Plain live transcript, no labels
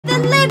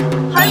and live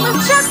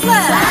Harmless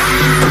Chocolate!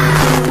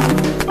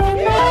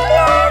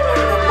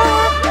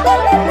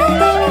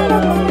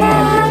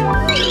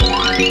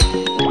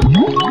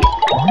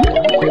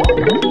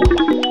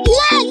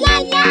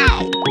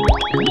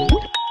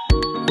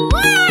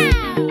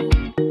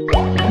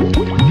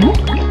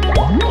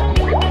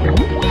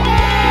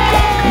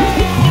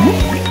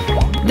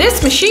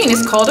 This machine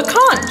is called a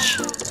conch.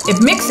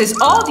 It mixes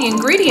all the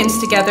ingredients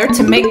together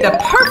to make the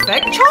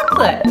perfect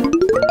chocolate.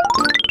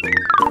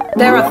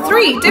 There are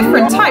 3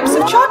 different types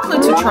of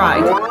chocolate to try: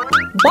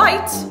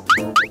 white,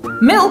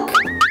 milk,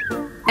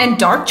 and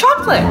dark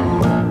chocolate.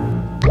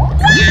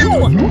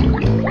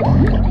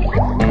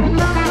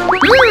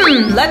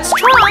 Let's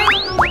try.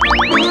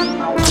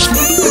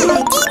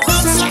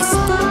 Delicious!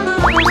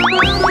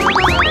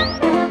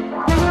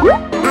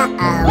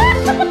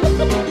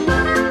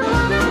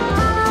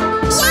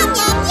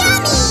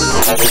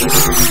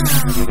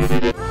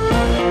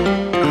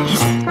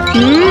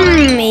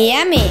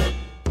 Yummy!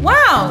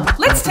 Wow,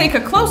 let's take a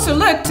closer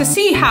look to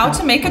see how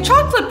to make a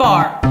chocolate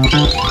bar.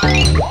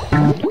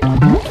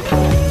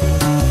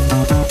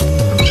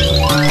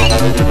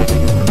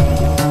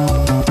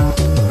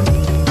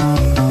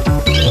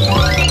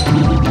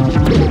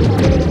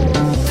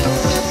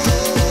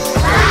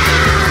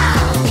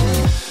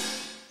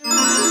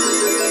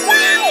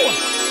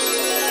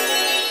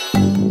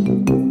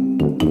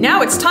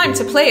 Now it's time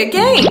to play a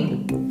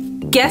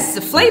game. Guess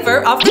the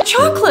flavor of the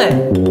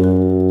chocolate.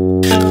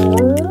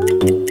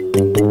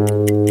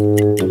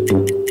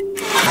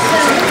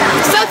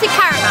 Salty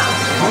caramel.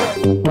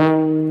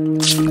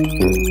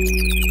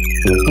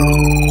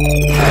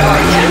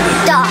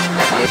 Dark.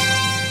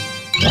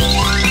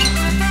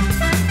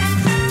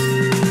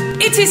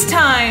 It is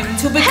time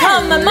to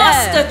become a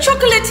master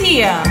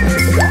chocolatier.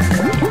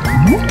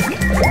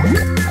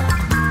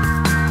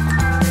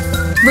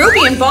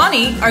 Ruby and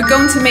Bonnie are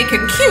going to make a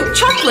cute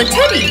chocolate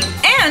teddy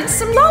and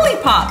some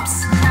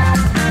lollipops.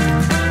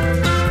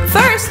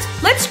 First,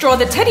 let's draw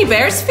the teddy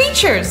bear's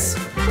features.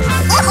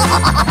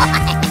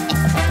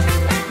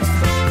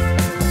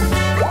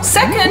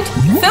 Second,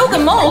 fill the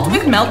mold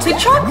with melted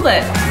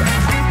chocolate.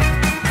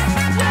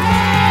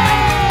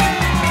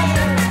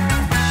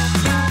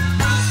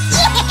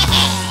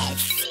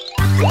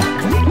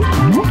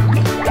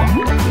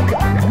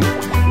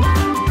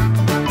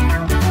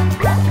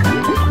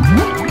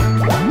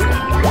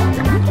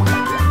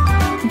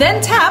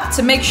 Then tap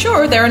to make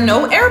sure there are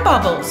no air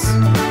bubbles.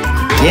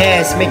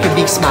 Yes, make a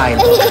big smile.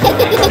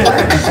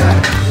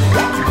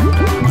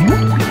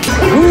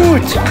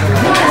 Good.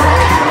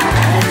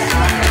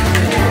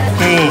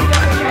 Hey.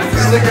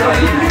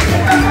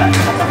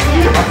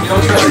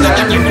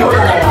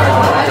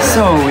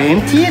 So,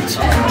 empty it.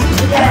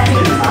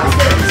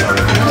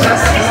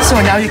 So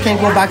now you can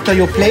go back to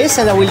your place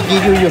and I will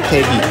give you your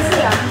teddy.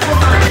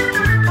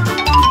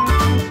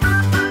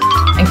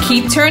 And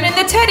keep turning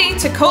the teddy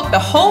to coat the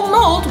whole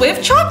mold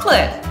with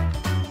chocolate.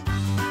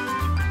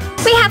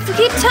 We have to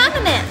keep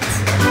turning it.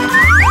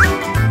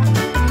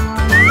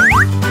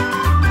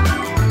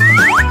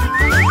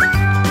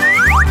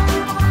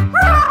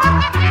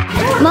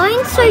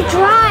 Mine's so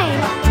dry.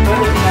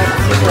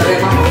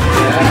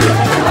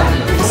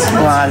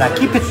 Voila,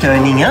 keep it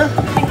turning, huh?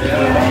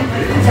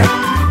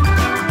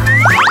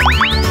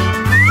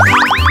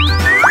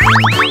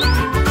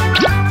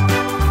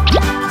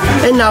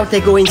 And now they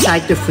go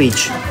inside the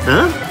fridge,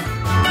 huh?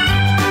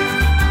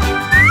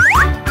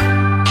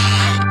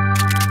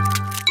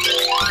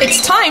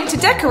 It's time to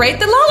decorate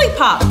the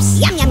lollipops.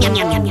 Yum, yum, yum,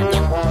 yum, yum, yum,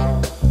 yum.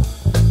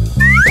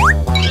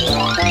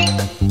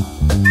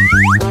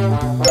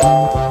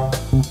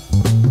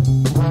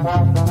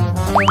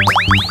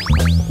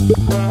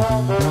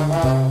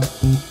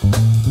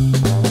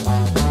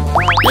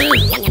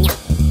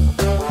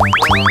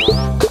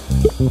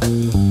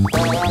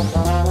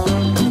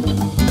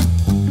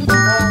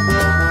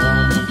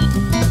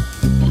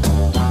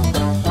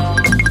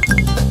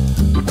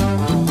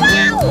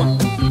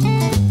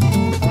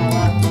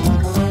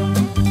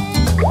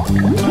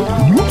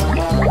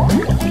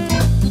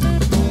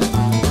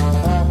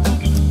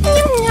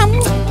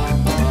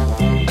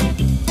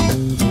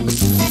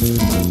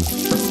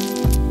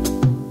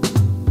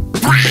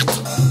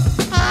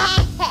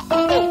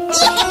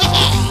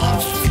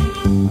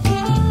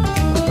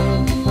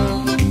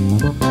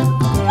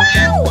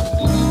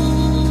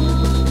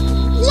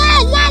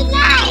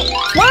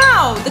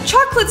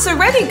 Chocolates are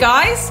ready,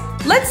 guys.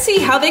 Let's see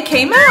how they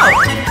came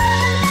out.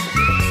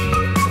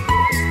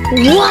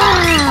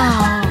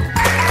 Wow!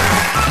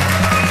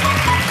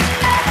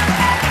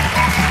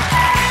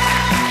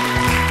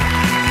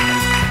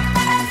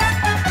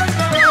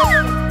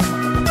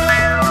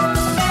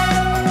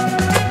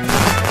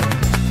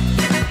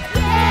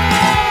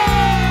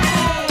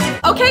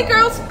 Okay,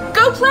 girls,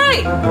 go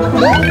play.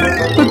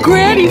 But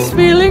Granny's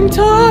feeling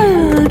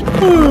tired.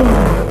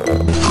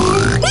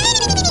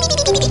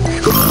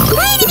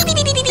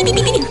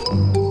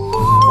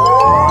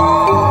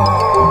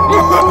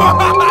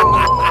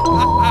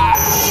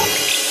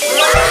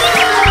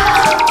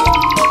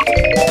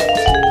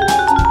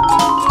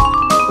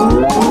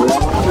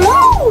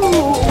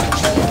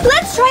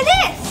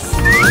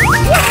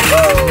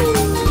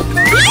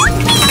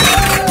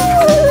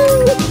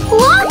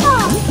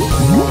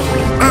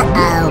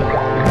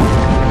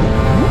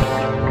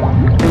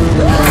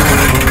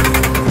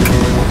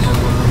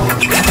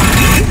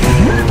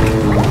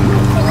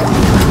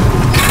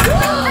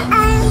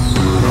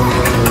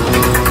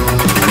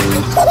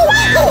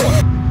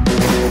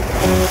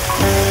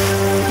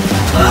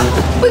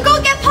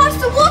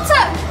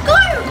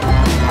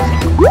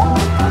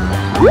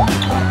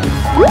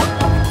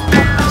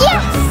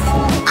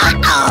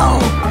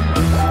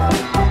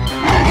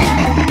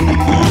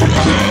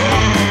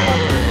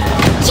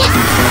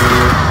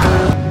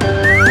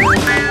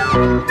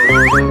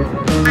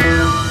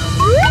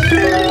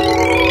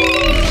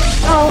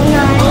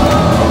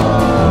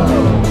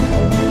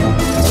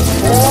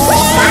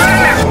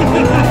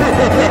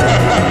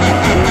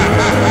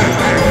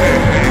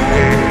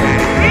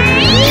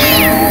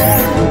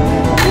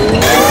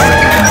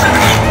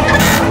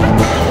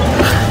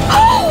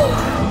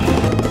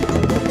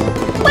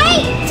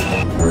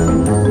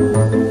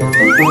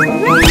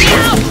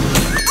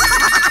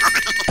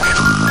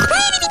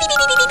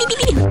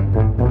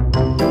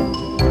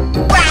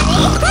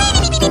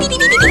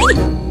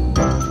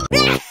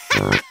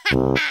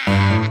 Go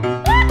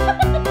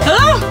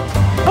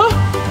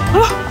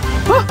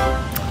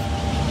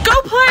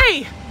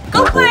play!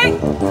 Go play!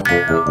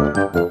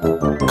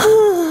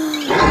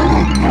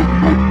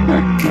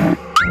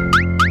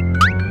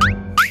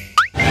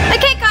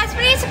 Okay, guys,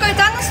 we need to go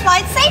down the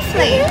slide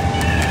safely.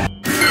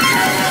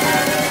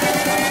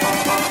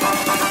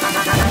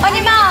 On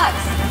your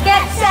marks,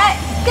 get set,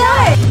 go!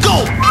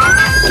 Go!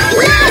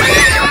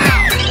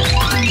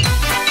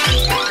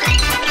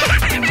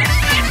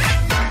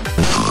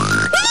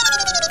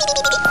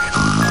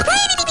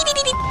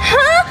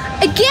 Huh?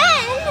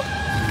 Again?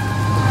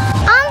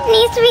 Arms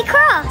needs to be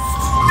crossed.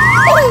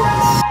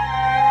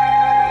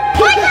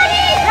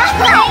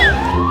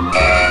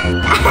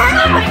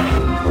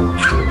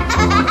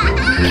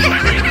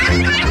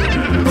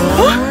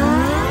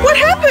 What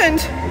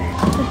happened?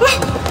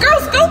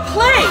 Girls, go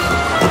play!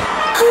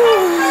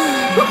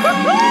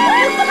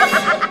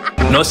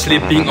 No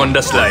sleeping on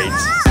the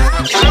slides.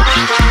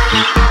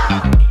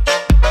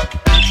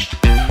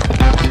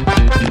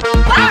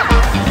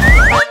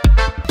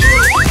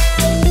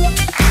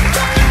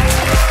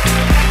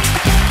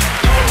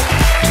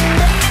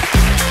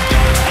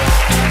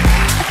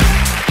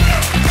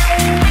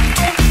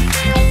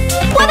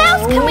 What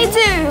else can we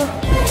do?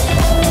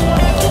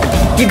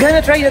 You're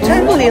gonna try the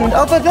trampoline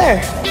over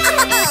there.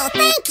 Oh,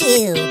 thank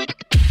you.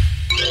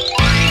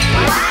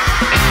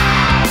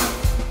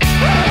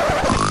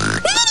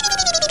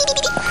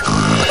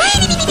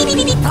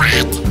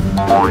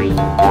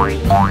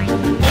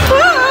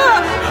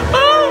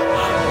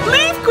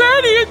 Leave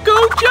Granny and go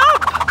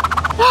jump!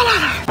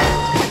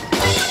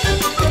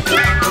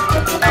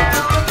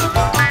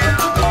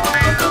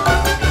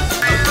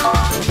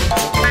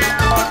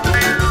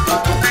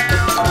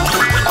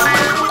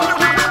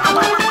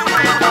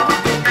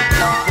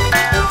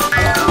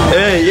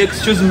 Hey,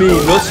 excuse me,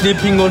 no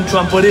sleeping on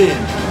trampoline.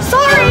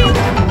 Sorry.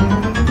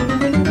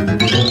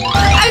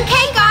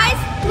 Okay, guys,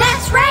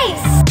 let's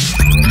race.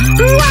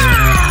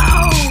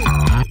 Wow!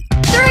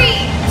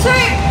 3, 2,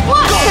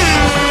 1.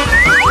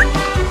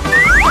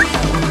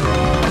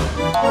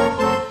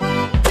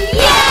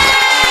 Yay!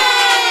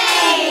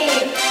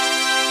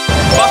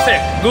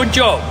 Perfect, good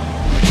job.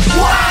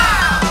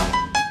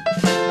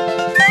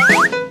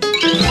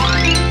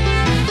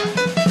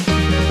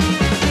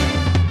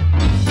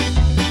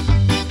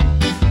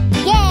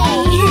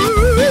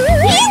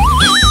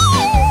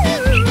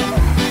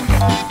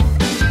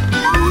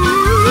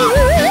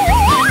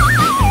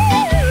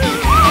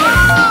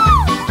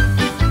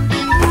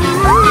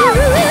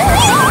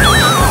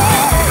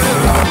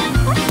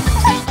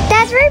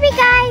 That's Ruby,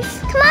 guys.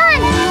 Come on.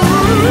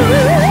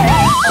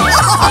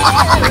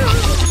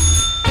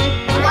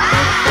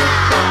 Wow.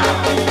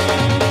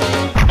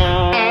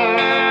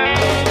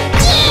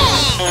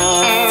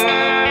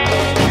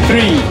 3,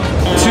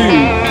 2,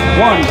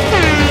 1.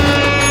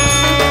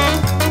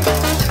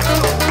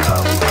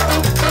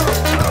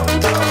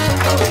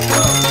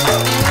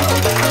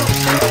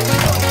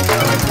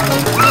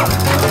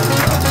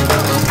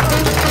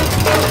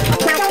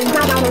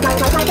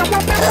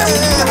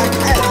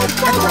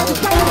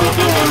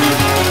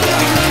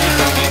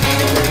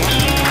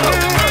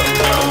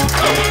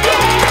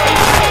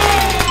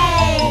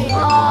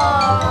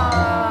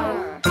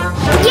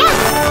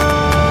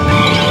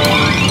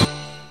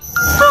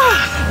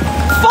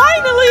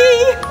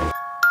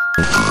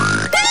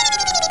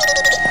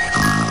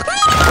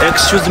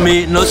 Excuse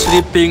me, no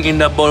sleeping in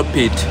the ball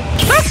pit.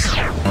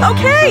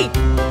 Okay!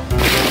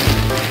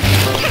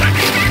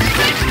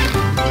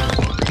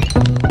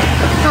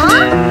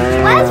 Huh?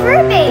 Where's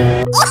Ruby?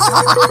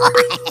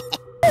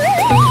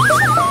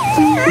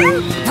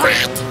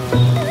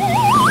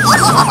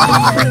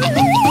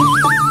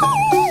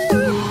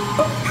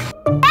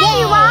 There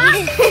you are!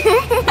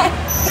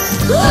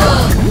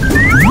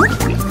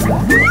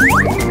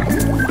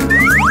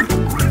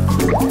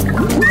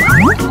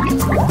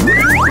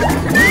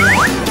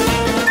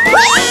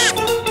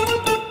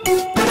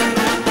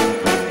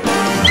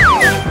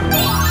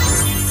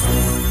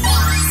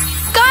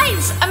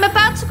 Guys, I'm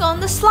about to go on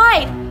the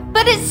slide,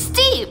 but it's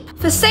steep.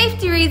 For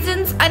safety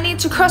reasons, I need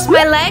to cross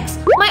my legs,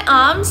 my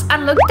arms,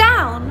 and look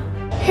down.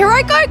 Here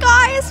I go,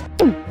 guys!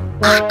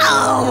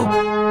 Uh-oh!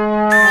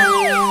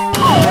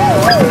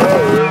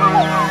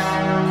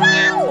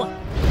 Wow!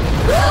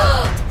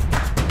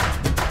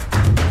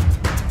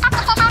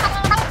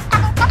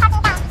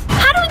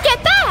 How do we get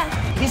there?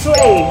 This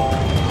way.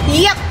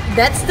 Yep,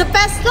 that's the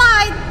best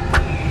slide.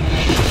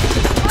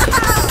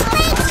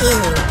 Thank you.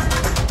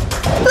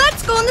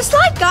 Let's go on the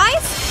slide,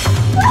 guys.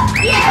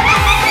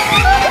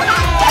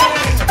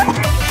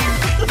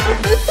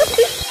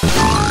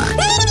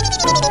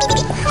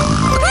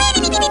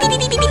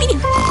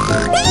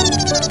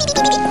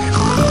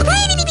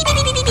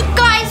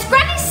 Guys,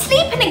 Granny's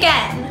sleeping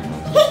again.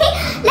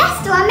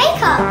 Let's do our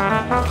makeup.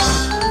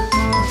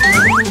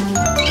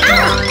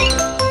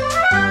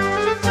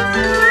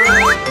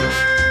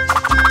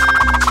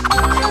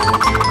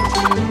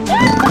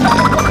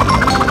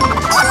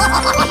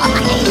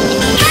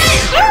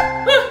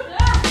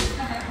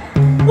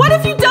 What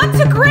have you done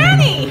to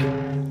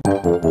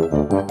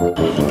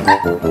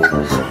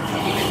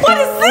What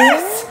is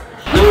this?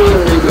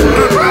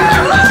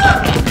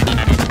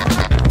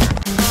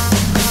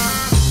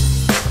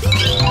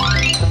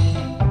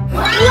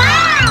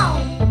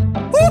 Wow!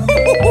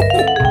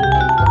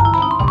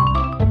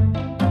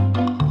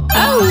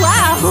 Oh,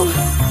 wow!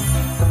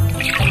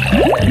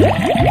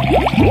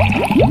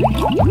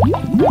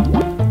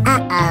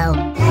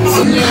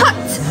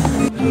 Hot!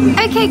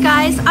 Okay,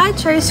 guys, I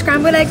chose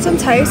scrambled eggs on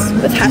toast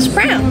with hash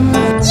brown.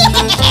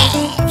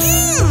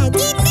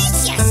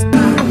 Delicious!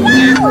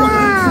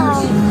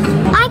 Wow!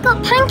 I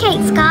got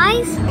pancakes,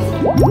 guys.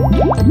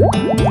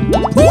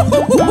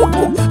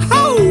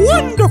 How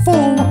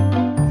wonderful!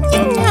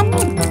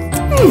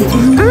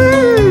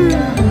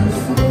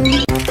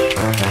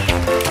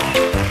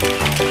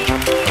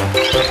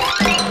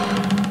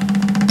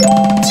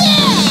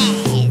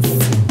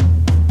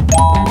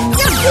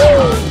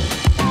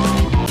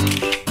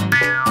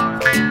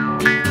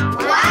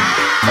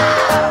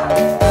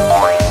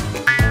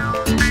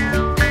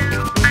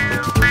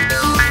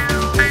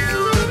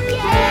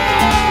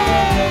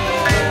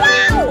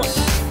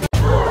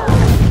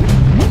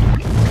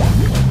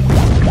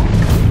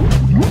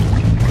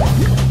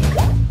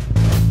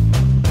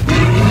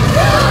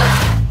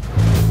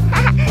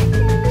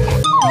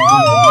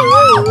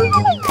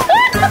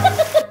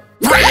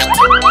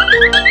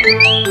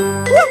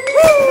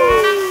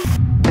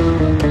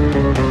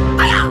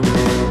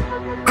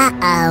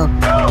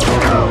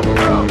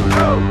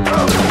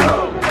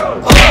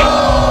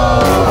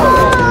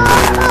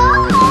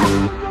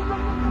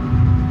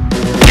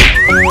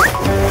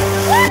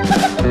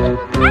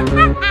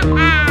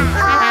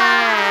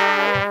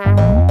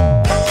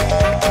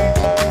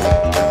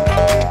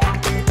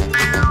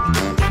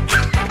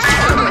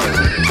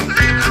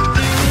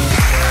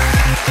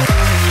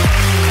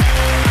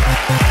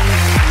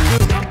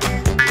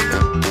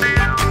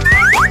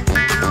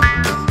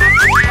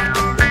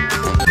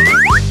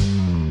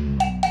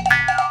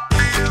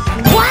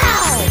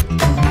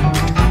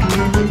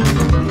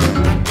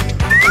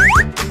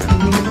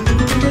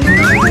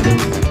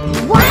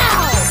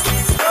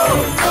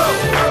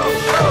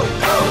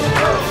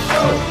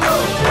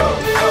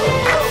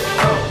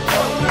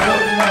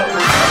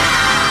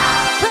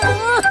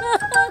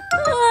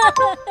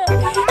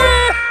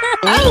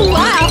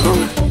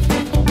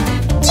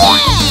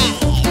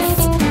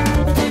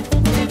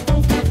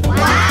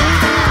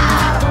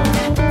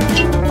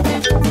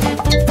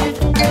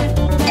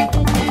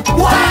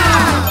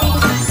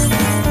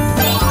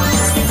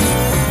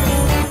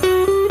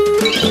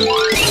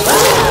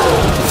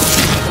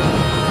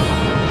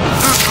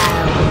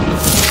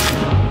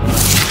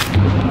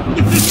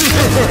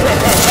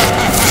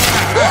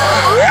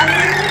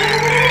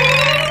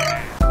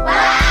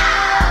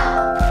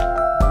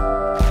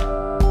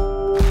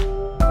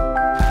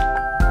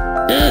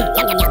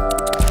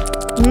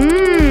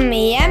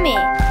 Yummy.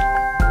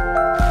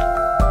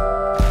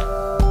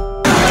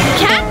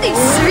 Candy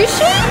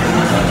sushi?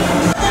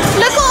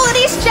 Look at all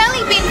these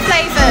jelly bean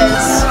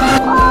flavors.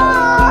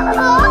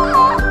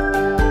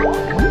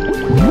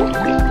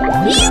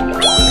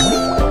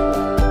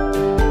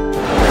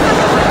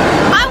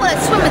 I want to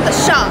swim with the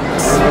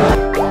sharks.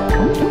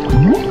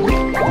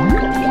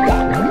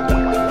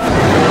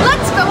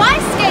 Let's go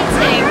ice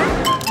skating.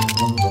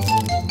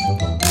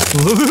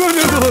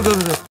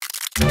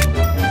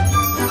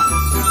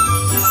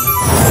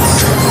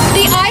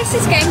 The ice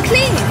is getting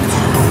cleaned.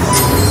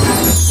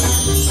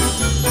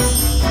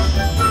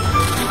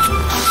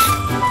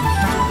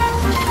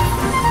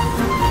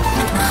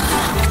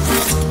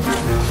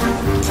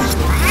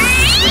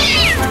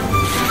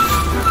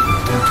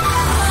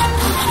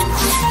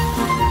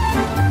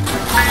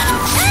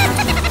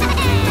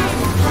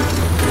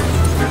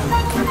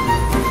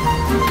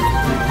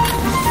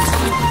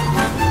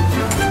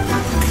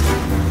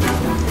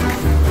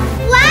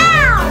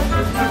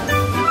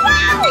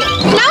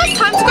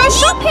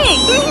 Shopping!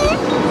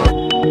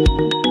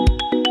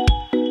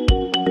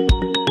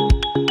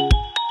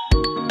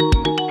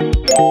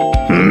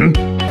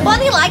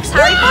 Bonnie likes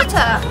Harry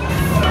Potter.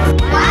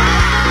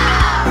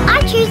 Wow!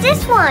 I choose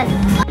this one.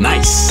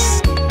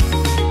 Nice.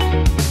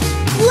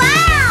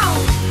 Wow!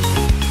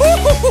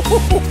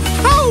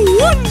 How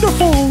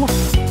wonderful!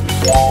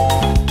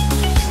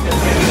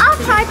 I'll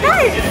try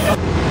both.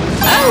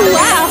 Oh,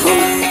 wow!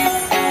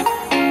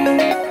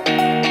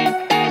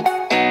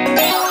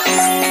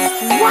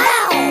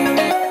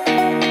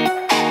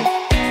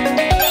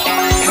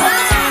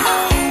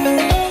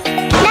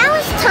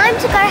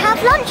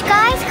 Lunch,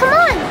 guys, come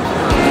on!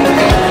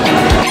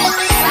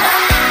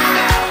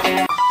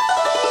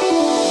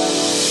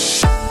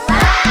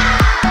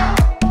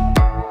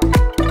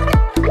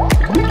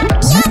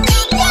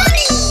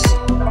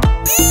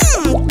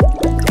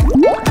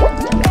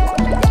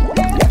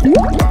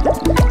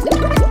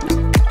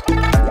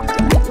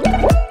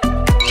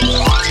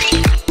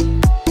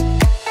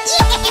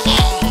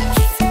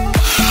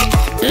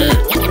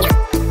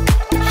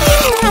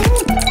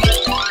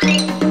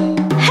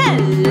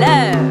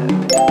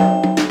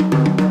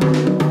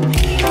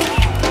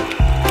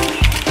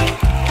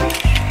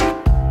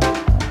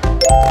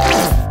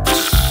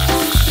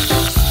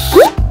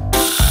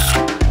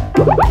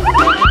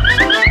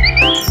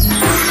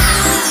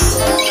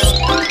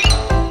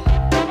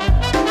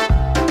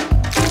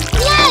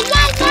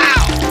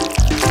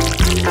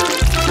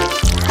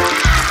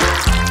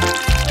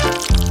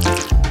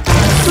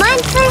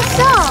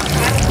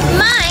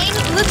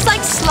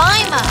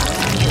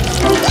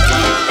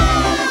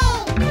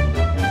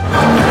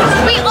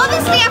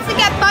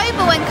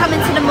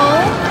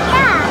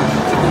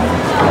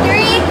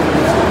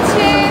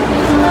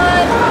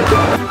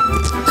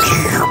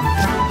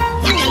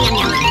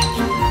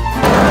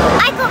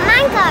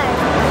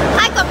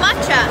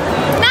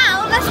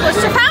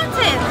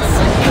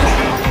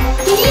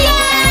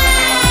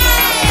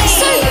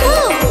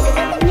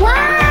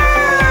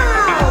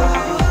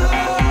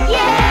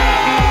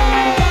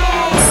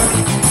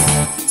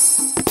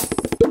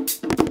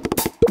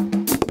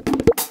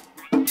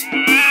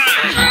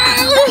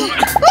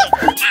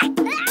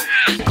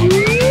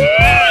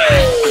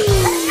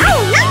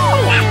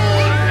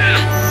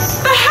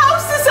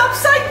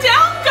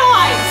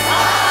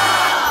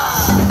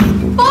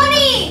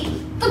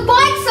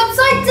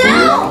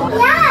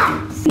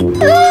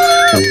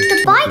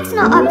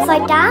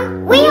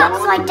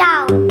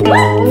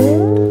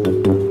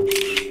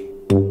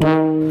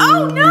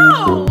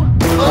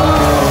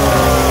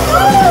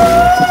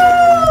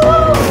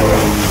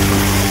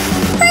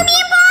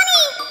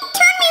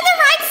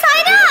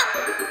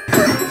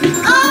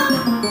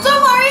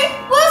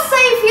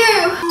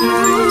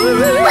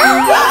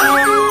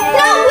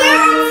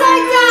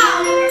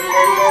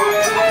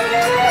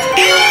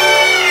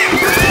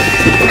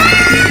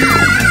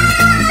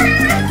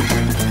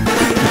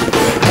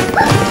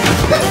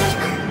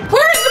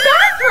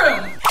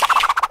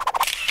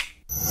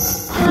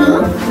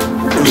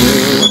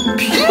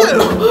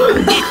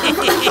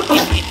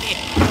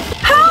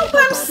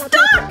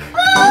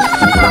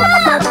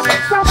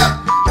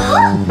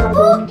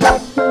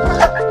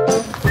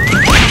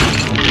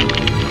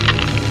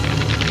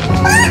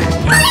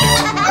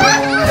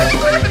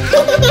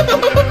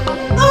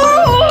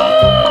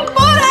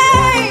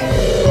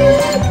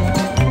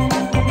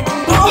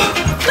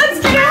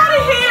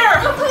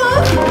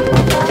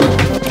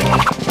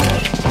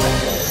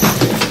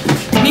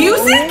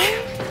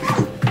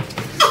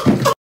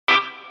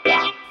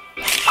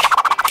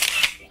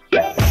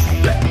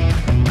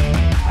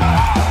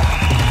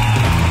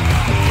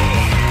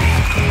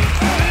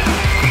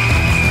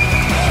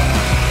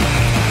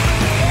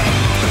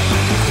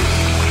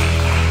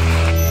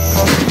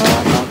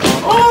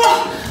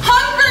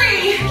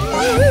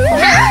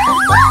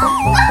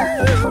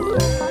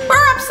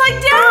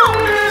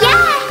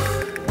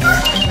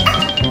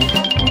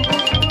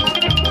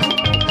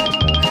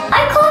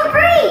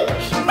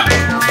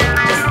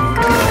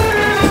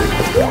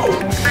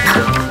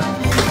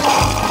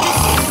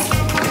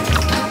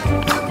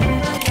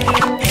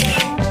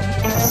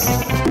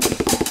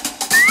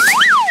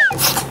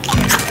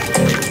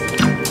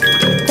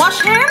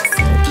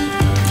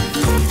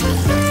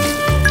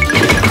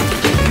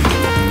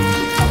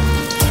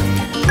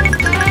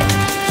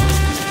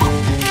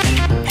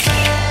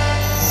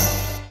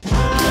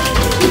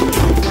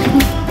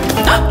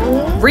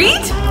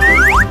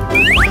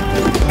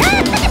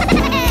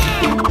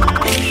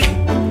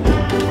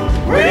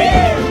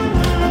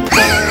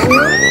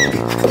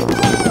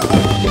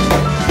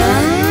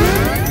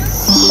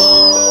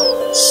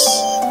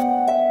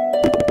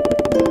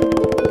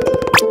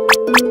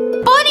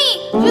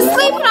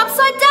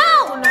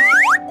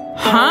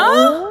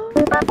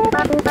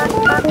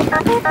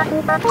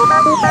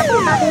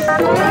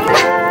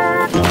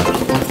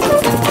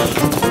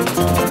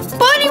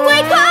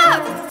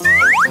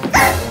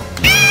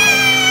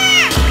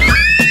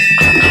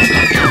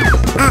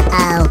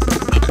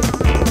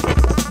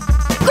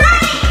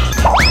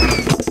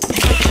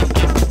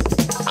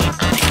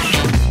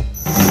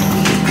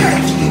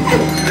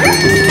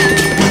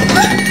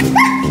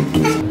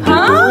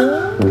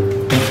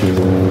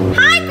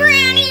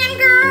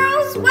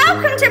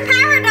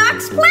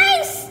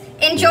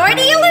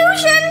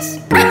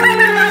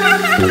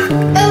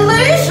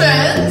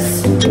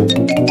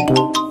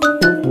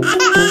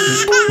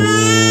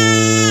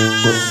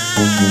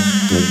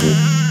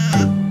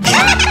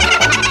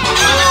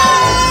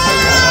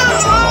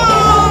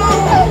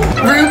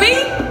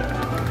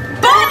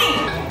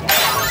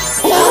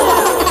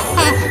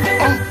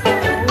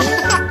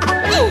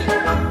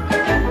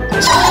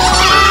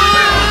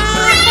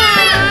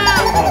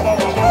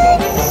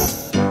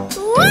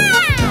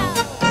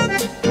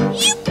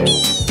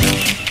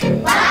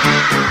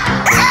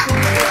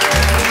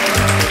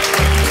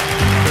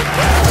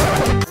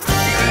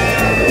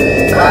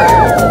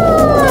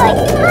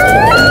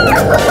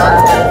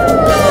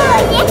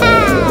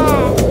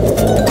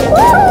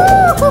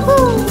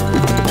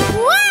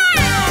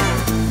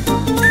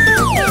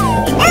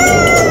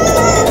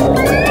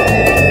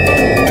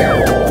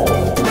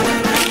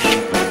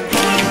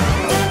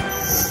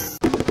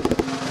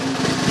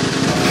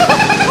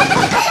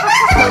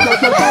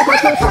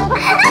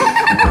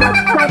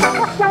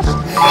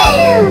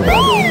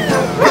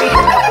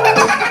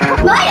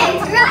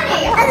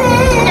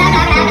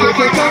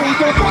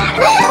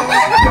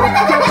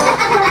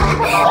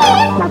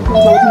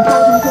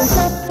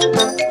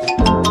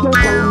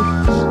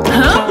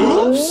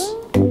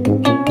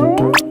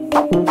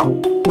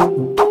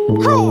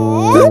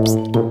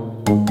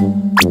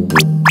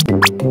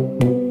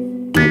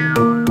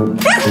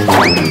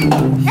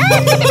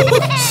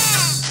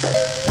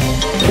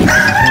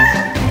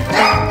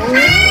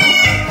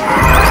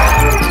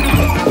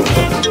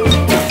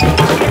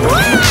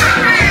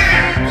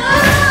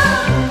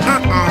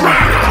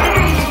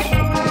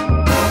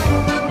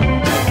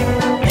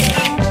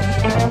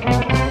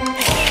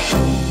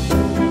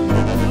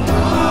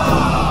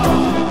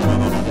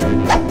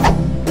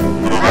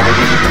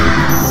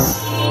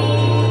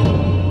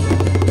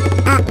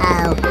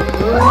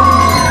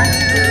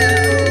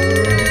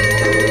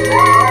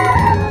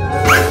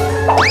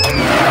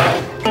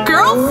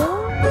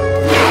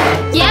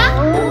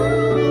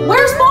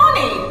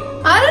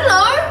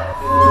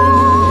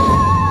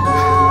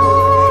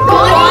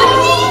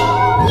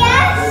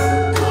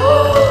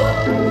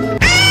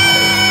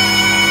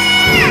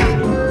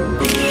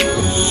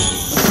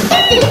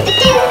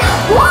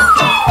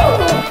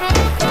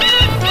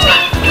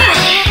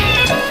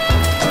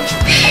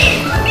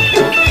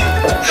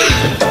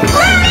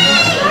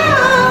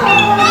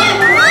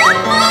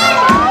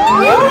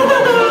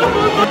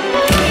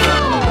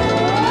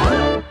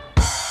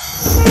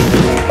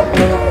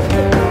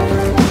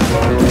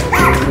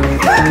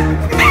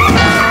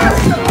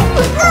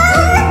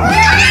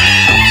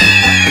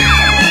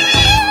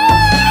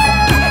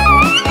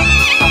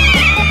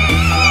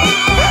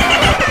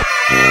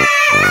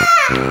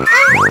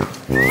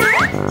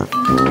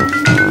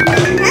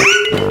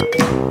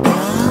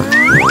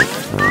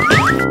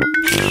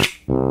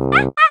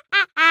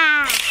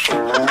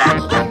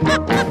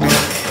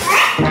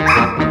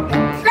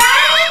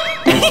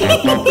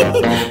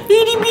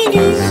 Itty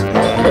bitties.